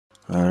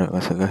Alright,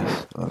 what's up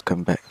guys?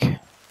 Welcome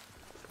back.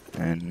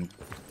 And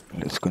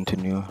let's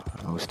continue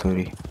our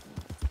story.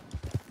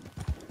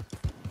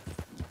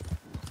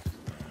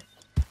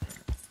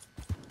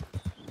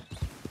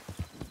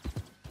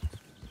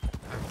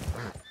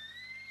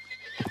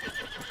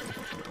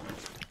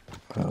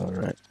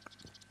 Alright.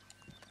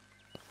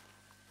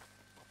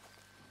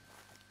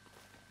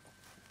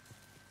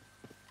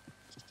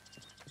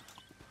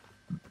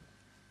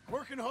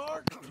 Working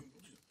hard?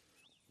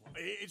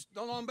 It's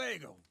the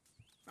lumbago.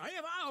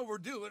 If I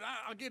overdo it,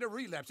 I'll get a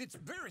relapse. It's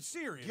very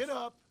serious. Get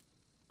up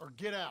or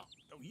get out.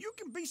 You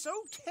can be so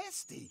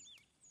testy.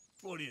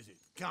 What is it?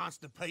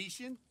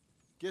 Constipation?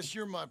 Guess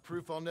you're my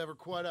proof I'll never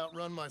quite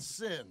outrun my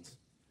sins.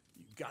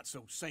 You got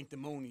so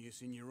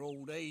sanctimonious in your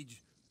old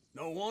age.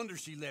 No wonder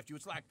she left you.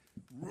 It's like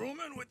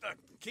rooming with the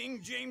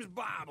King James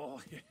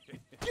Bible. Get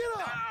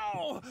up!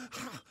 Ow!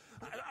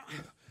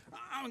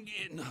 I'm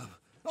getting up.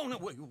 Oh, no,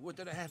 wait, what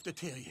did I have to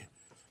tell you?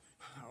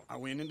 I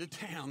went into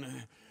town.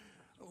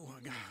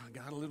 I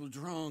got a little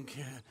drunk.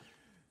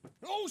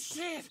 Oh,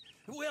 shit!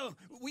 Well,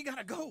 we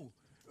gotta go.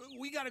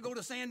 We gotta go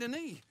to Saint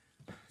Denis.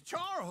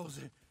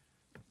 Charles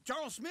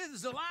Smith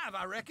is alive,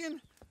 I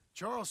reckon.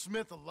 Charles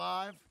Smith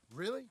alive?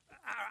 Really?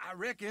 I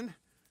reckon.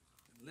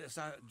 Unless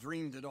I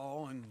dreamed it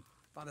all, and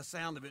by the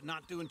sound of it,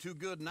 not doing too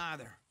good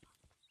neither.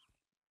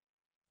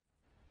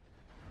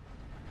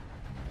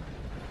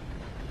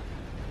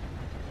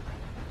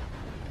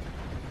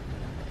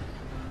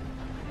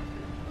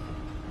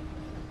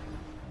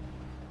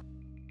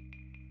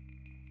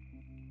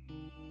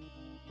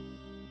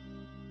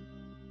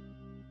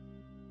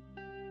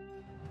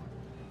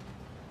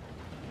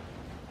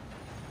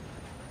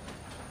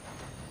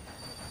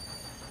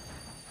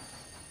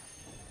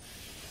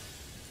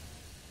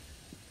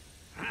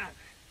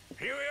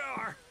 Here we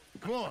are.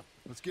 Come on,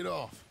 let's get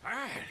off. All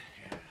right.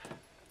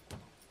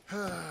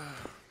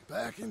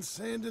 Back in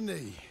Saint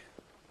Denis.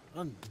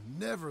 I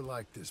never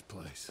liked this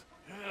place.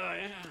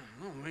 Yeah,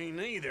 well, me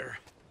neither.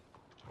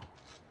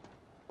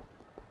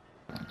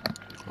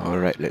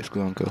 Alright, let's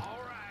go, Uncle. All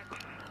right.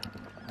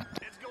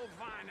 Let's go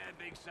find that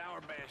big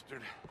sour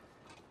bastard.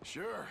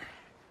 Sure.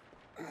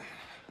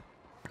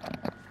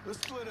 Let's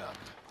split up.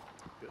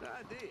 Good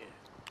idea.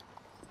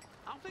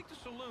 I'll take the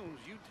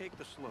saloons, you take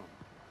the slum.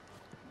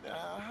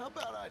 Now, how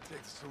about I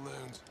take the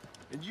saloons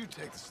and you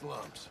take the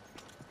slums?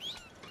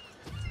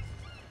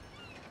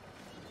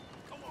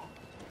 Come on.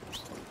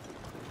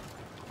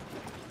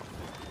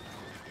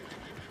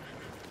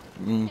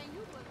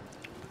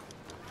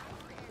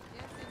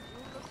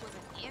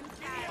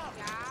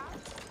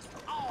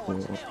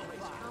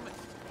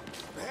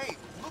 Hey,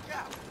 look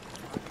out.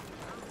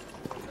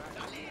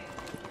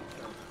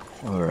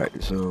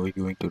 Alright, so we're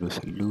going to the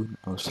saloon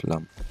or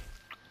slum.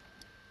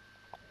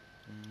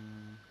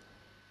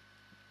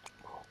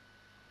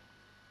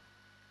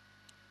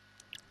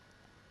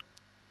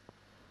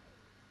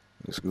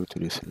 Let's go to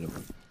the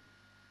saloon.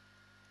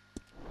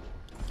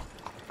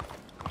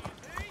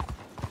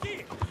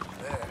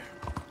 There.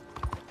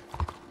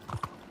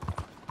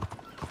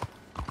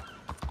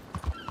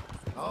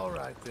 All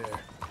right there.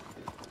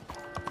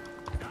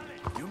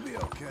 You'll be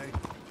okay.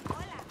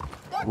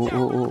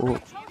 Oh.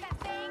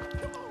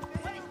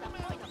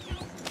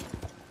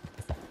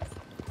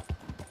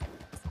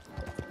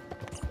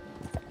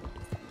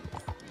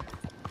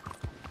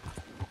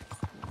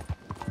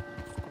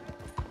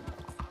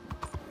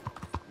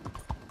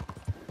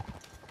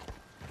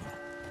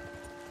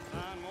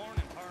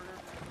 Morning, partner.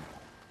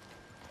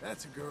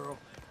 That's a girl.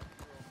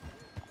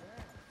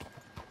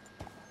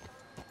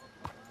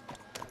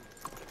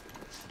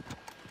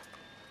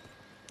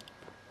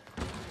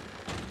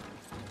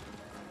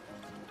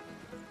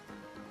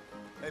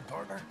 Hey,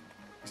 partner.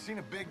 You seen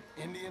a big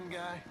Indian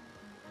guy?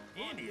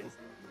 Indian?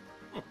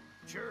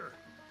 Sure.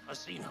 I've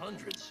seen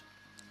hundreds.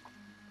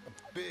 A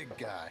big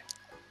guy.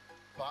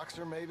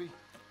 Boxer, maybe?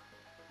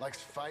 Likes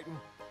fighting?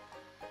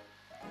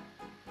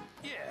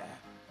 Yeah.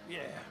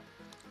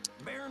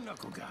 Bare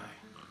knuckle guy.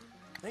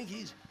 Think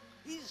he's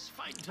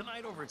fighting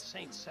tonight over at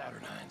St.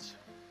 Saturnine's.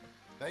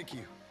 Thank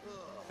you.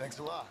 Thanks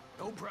a lot.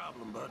 No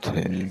problem, bud.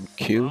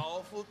 Thank you.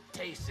 Awful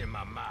taste in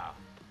my mouth.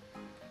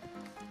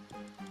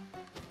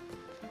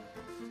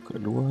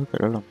 Kedua ke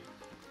dalam.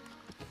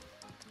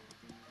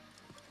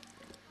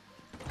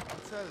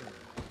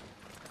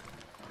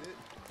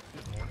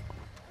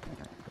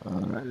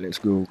 Alright, let's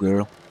go,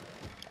 girl.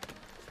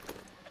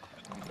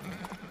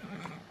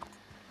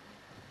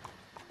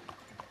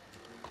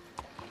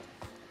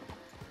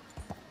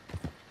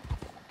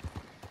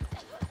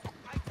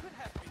 I could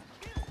have been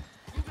killed.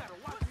 You gotta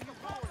watch where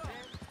you're going,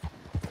 man.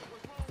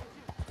 What's wrong with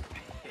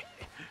you?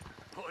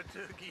 What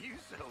took you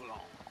so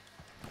long?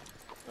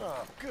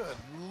 Oh, good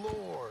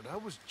Lord. I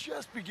was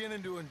just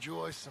beginning to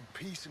enjoy some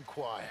peace and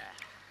quiet.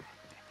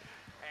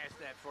 Asked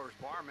that first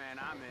barman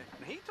I met,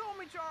 and he told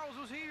me Charles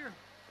was here.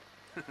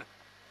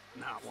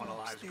 Not one of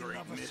Folks life's still great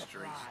love a mysteries,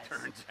 surprise.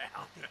 turns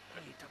out. They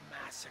hate a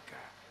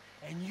massacre,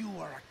 and you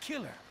are a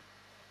killer.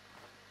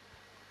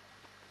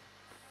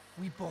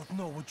 We both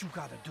know what you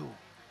gotta do.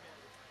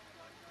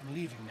 I'm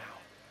leaving now.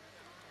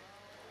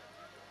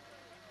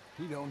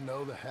 He don't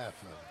know the half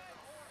of it.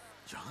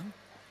 John?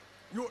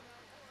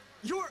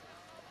 You're...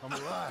 I'm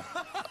alive.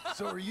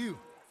 So are you.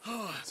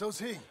 So's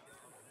he.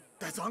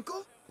 That's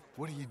Uncle?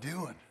 What are you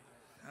doing?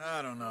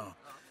 I don't know.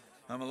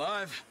 I'm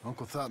alive.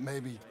 Uncle thought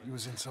maybe you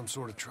was in some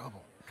sort of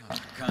trouble.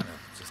 Kind of.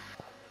 Just...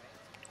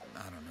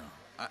 I don't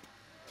know.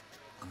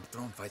 I'm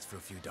throwing fights for a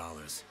few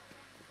dollars.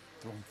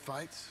 Throwing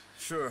fights?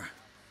 Sure.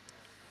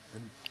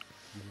 And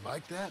you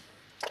like that?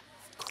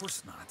 Of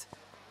course not.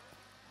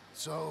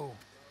 So...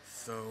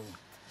 So...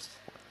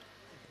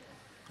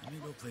 Let me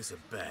go place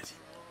a bet.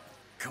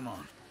 Come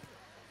on.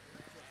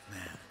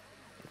 Man,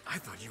 I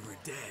thought you were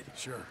dead.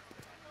 Sure.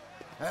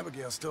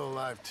 Abigail's still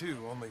alive too,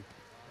 only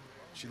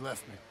she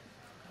left me.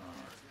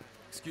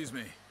 Excuse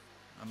me.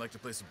 I'd like to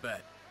place a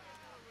bet.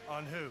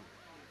 On who?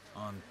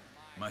 On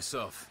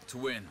myself, to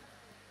win.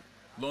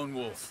 Lone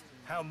Wolf.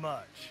 How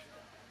much?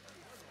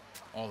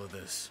 All of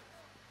this.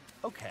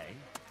 Okay.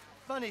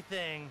 Funny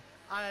thing,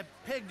 I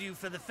pegged you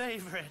for the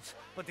favorite,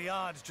 but the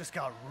odds just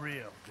got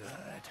real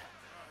good.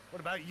 What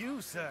about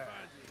you, sir?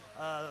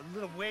 A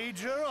little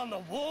wager on the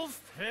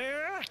wolf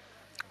here?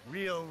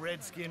 Real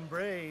redskin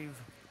brave.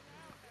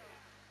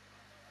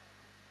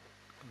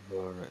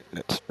 Alright,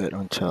 let's bet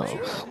on Charles.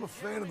 Sure, I'm a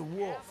fan of the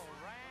wolf.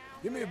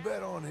 Give me a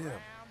bet on him.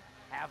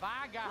 Have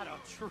I got a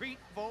treat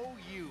for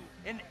you?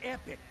 An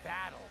epic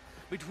battle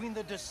between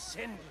the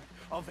descendant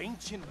of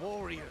ancient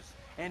warriors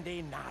and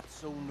a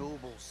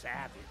not-so-noble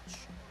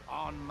savage.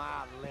 On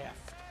my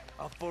left,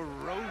 a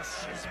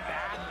ferocious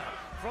battler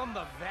from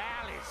the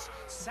valleys,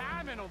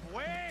 Simon of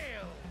Wales.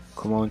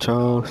 Come on,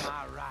 Charles. On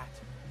my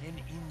right, an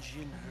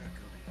Indian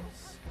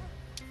Hercules.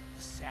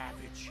 The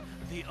savage,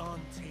 the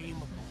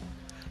untamable,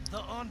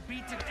 the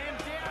unbeaten, and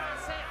dare I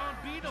say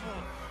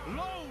unbeatable,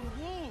 Lone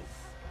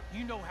Wolf.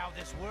 You know how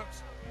this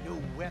works.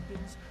 No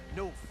weapons,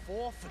 no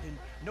forfeiting,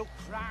 no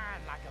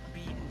crying like a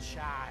beaten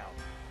child.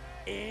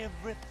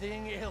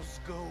 Everything else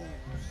goes.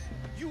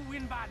 You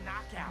win by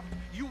knockout,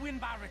 you win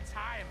by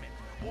retirement,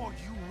 or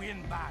you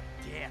win by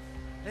death.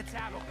 Let's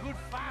have a good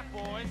fight,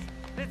 boys.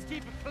 Let's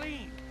keep it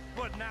clean,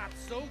 but not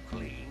so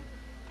clean.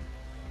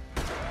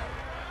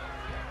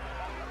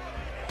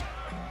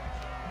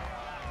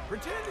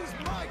 Pretend he's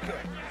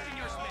Micah.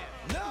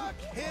 Knock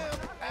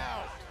him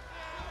out.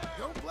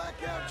 Don't black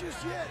out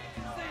just yet.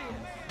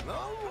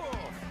 Lone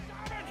Wolf.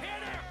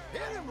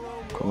 Hit him, Lone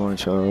Wolf. Come on,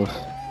 Charles.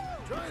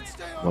 Try and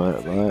stay on What, your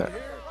feet what?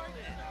 here.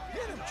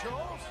 Hit him,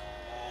 Charles.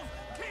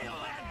 Kill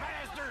that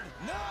bastard!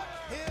 Knock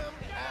him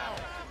out.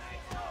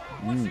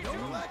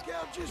 Don't black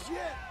out just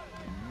yet.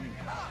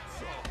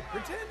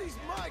 Pretend he's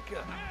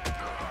Micah.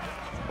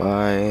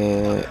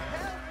 Bye.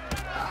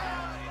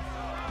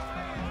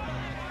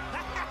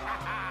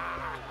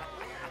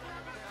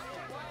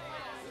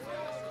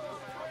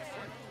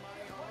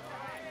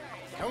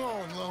 Come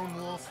on, Lone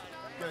Wolf.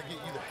 Gotta get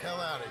you the hell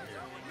out of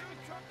here.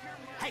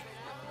 Hey!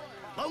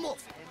 Lone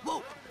Wolf!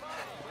 Whoa!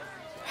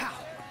 How?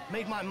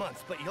 Made my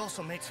month, but you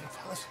also made some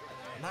fellas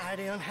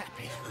mighty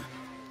unhappy.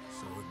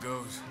 So it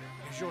goes.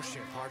 Here's your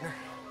share, partner.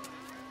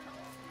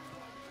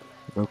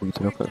 Bago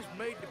ito na ka. Just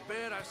made the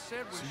bet I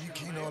said we So you should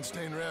keen make. on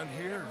staying around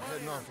here or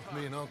heading off with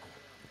me and Uncle?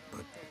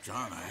 But,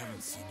 John, I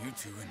haven't seen you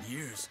two in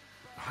years.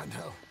 I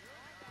know.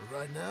 But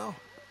right now,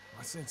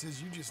 my sense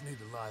is you just need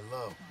to lie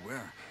low.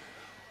 Where?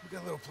 We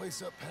got a little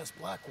place up past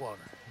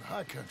Blackwater, in the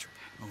high country.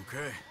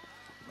 Okay.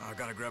 I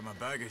gotta grab my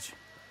baggage.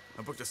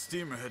 I booked a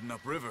steamer heading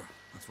upriver.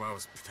 That's why I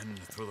was pretending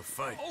to throw the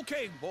fight.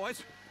 Okay,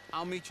 boys.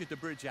 I'll meet you at the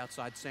bridge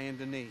outside Saint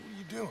Denis. What are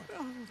you doing?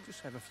 Oh,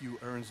 just have a few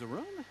errands to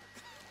run.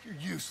 You're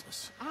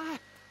useless. I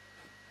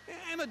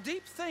am a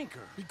deep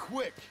thinker. Be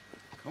quick.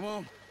 Come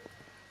on.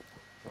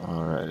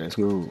 Alright, let's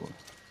go.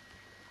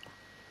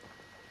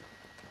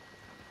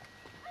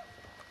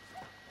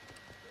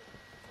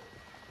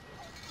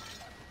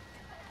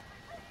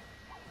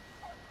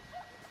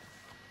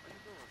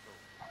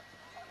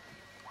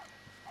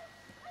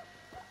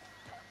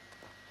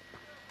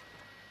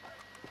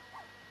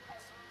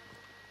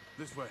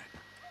 This way.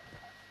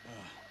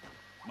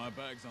 My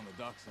bag's on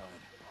the dockside.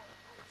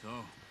 So,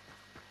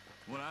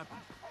 what happened?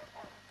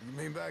 You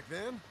mean back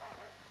then?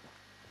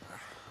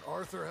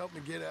 Arthur helped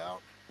me get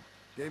out.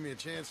 Gave me a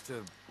chance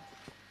to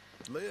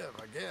live,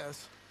 I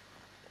guess.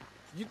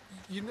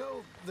 You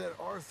know that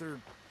Arthur...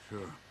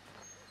 Sure.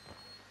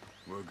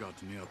 Word got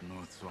to me up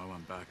north, so I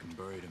went back and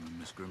buried him in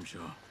Miss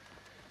Grimshaw.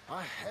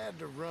 I had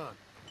to run.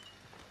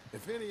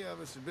 If any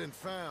of us had been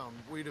found,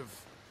 we'd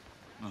have...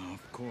 Oh,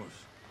 of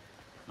course.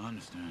 I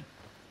understand.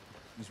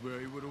 It's where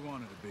he would have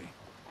wanted to be.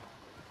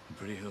 A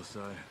pretty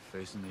hillside,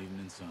 facing the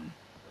evening sun.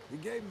 He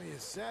gave me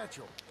his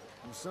satchel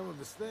with some of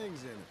his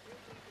things in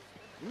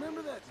it.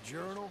 Remember that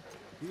journal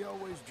he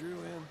always drew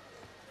in?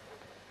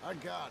 I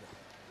got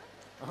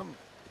it. I'm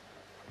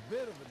a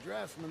bit of a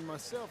draftsman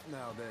myself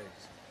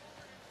nowadays.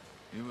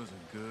 He was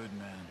a good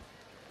man.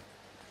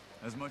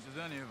 As much as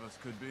any of us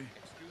could be.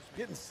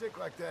 Getting sick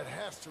like that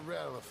has to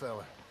rattle a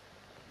fella.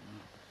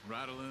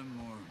 Rattle him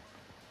or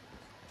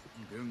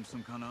give him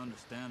some kind of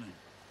understanding.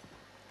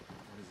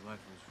 What his life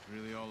was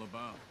really all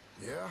about.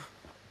 Yeah?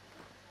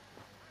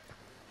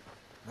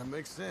 That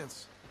makes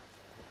sense.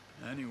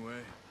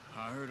 Anyway,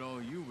 I heard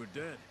all you were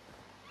dead.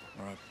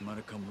 Or I might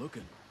have come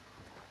looking.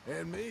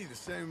 And me, the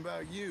same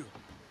about you.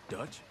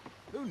 Dutch?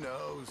 Who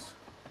knows?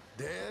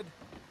 Dead?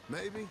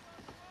 Maybe?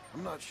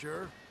 I'm not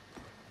sure.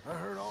 I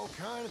heard all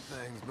kind of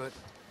things, but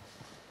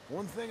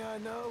one thing I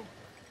know,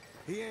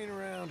 he ain't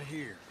around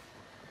here.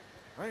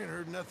 I ain't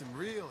heard nothing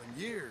real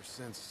in years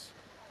since,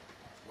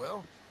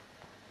 well,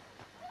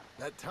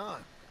 that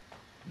time.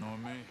 Nor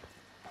me.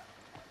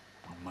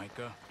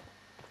 Micah?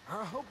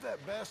 I hope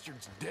that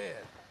bastard's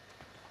dead.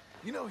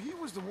 You know, he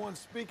was the one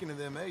speaking to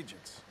them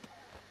agents.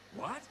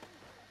 What?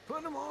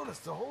 Putting them on us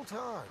the whole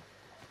time.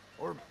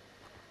 Or,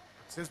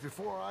 since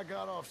before I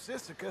got off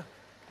Sisika.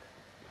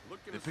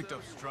 They picked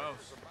up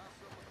Strauss.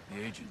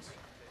 The agents.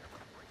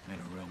 Made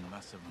a real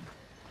mess of him.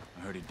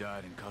 I heard he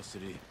died in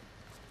custody.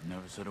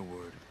 Never said a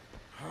word.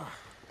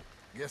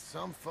 Guess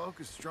some folk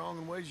is strong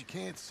in ways you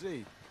can't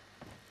see.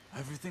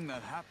 Everything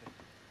that happened.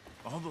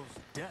 All those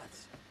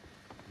deaths.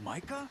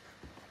 Micah?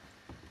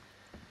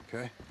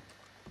 Okay.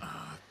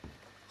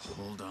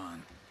 Hold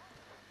on.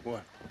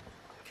 What?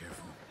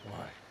 Careful.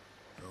 Why?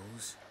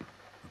 Those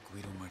are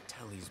Guido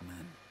Martelli's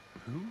men.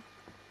 Who?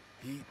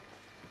 He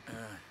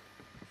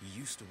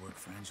used to work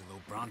for Angelo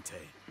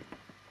Bronte.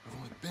 I've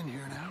only been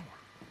here an hour.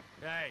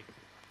 Hey.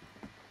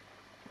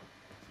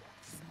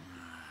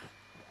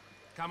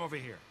 Come over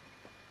here.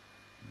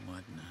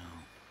 What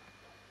now?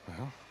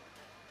 Well,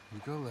 you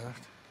go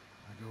left,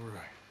 I go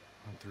right.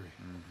 On three.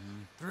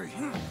 Three.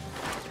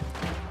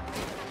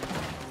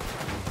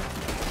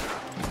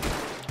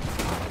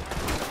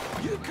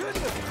 You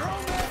couldn't have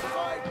thrown that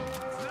fight!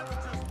 It's never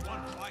just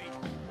one fight.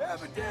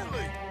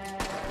 Evidently!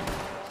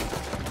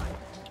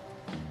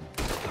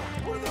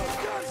 What are those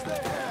guns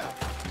they have?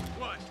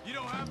 What? You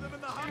don't have them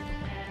in the hut?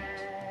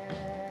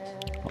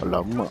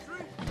 Alamak.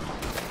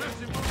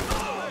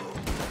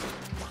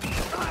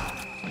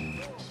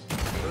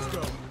 Let's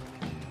go.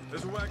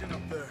 There's a wagon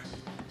up there.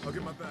 I'll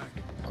get my bag.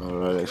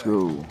 Alright, let's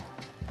go.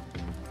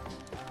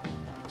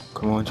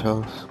 Come on,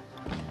 Charles.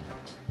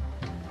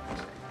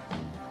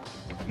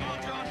 Come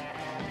on, John.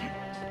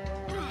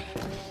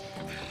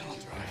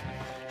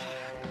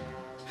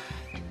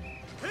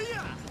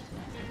 Hey-ya!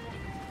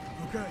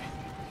 Okay.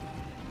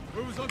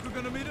 Where was Uncle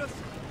gonna meet us?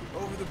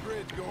 Over the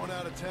bridge going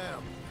out of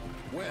town.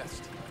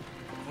 West.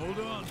 Hold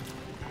on.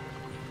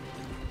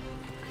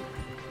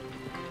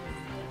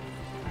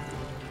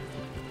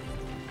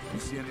 You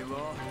see any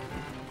law?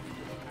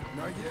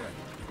 Not yet.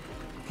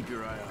 Keep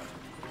your eye out.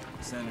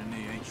 Saint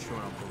Denis ain't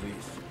short on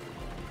police.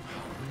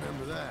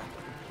 Remember that.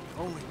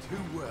 Only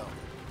too well.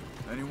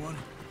 Anyone?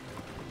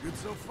 Good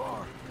so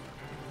far.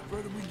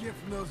 Further we get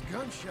from those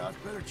gunshots,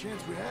 better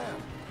chance we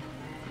have.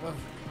 Of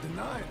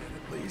denying it,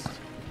 at least.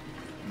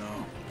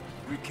 No.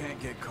 We can't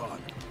get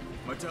caught.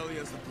 Martelli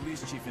has the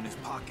police chief in his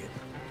pocket.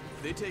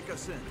 If they take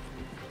us in,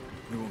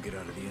 we won't get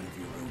out of the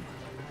interview room.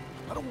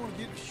 I don't want to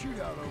get in a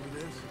shootout over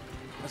this.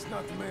 That's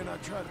not the man I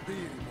try to be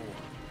anymore.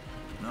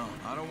 No,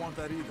 I don't want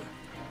that either.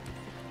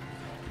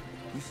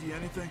 You see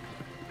anything?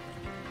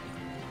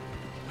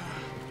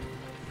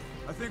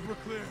 I think we're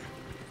clear.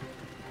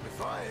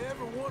 If I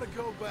ever want to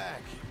go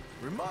back,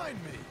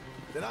 remind me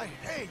that I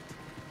hate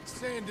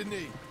Saint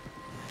Denis.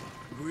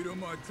 Guido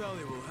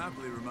Martelli will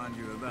happily remind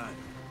you of that.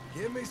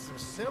 Give me some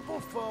simple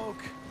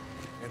folk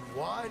and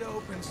wide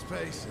open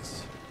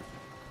spaces.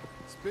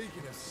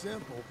 Speaking of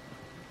simple,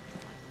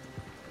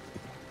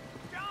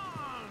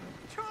 John!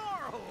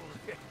 Charles!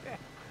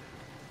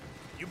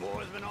 You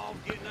boys been all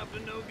getting up to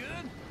no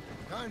good?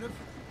 kind of.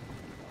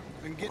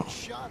 Been getting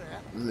shot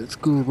at. Let's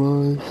go,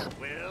 boys.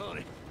 Well,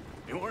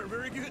 they weren't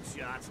very good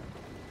shots.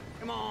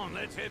 Come on,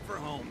 let's head for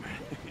home.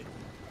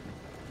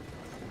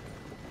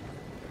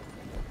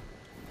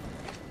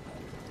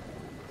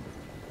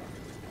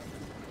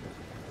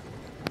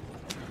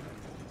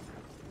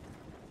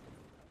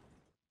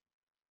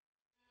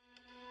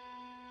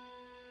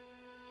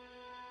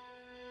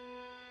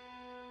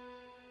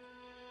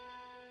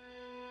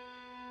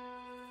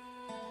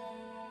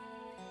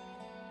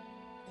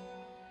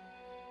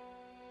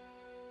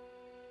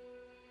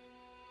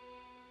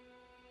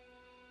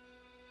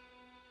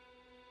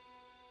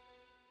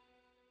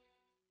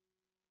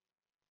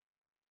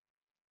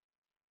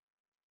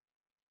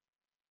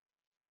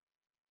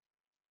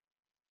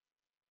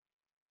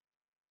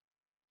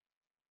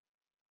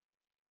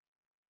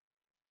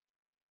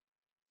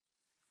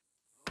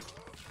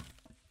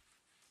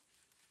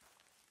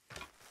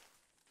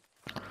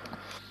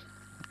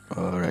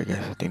 Alright guys,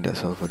 I think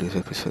that's all for this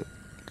episode.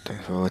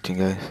 Thanks for watching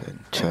guys, and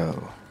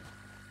ciao.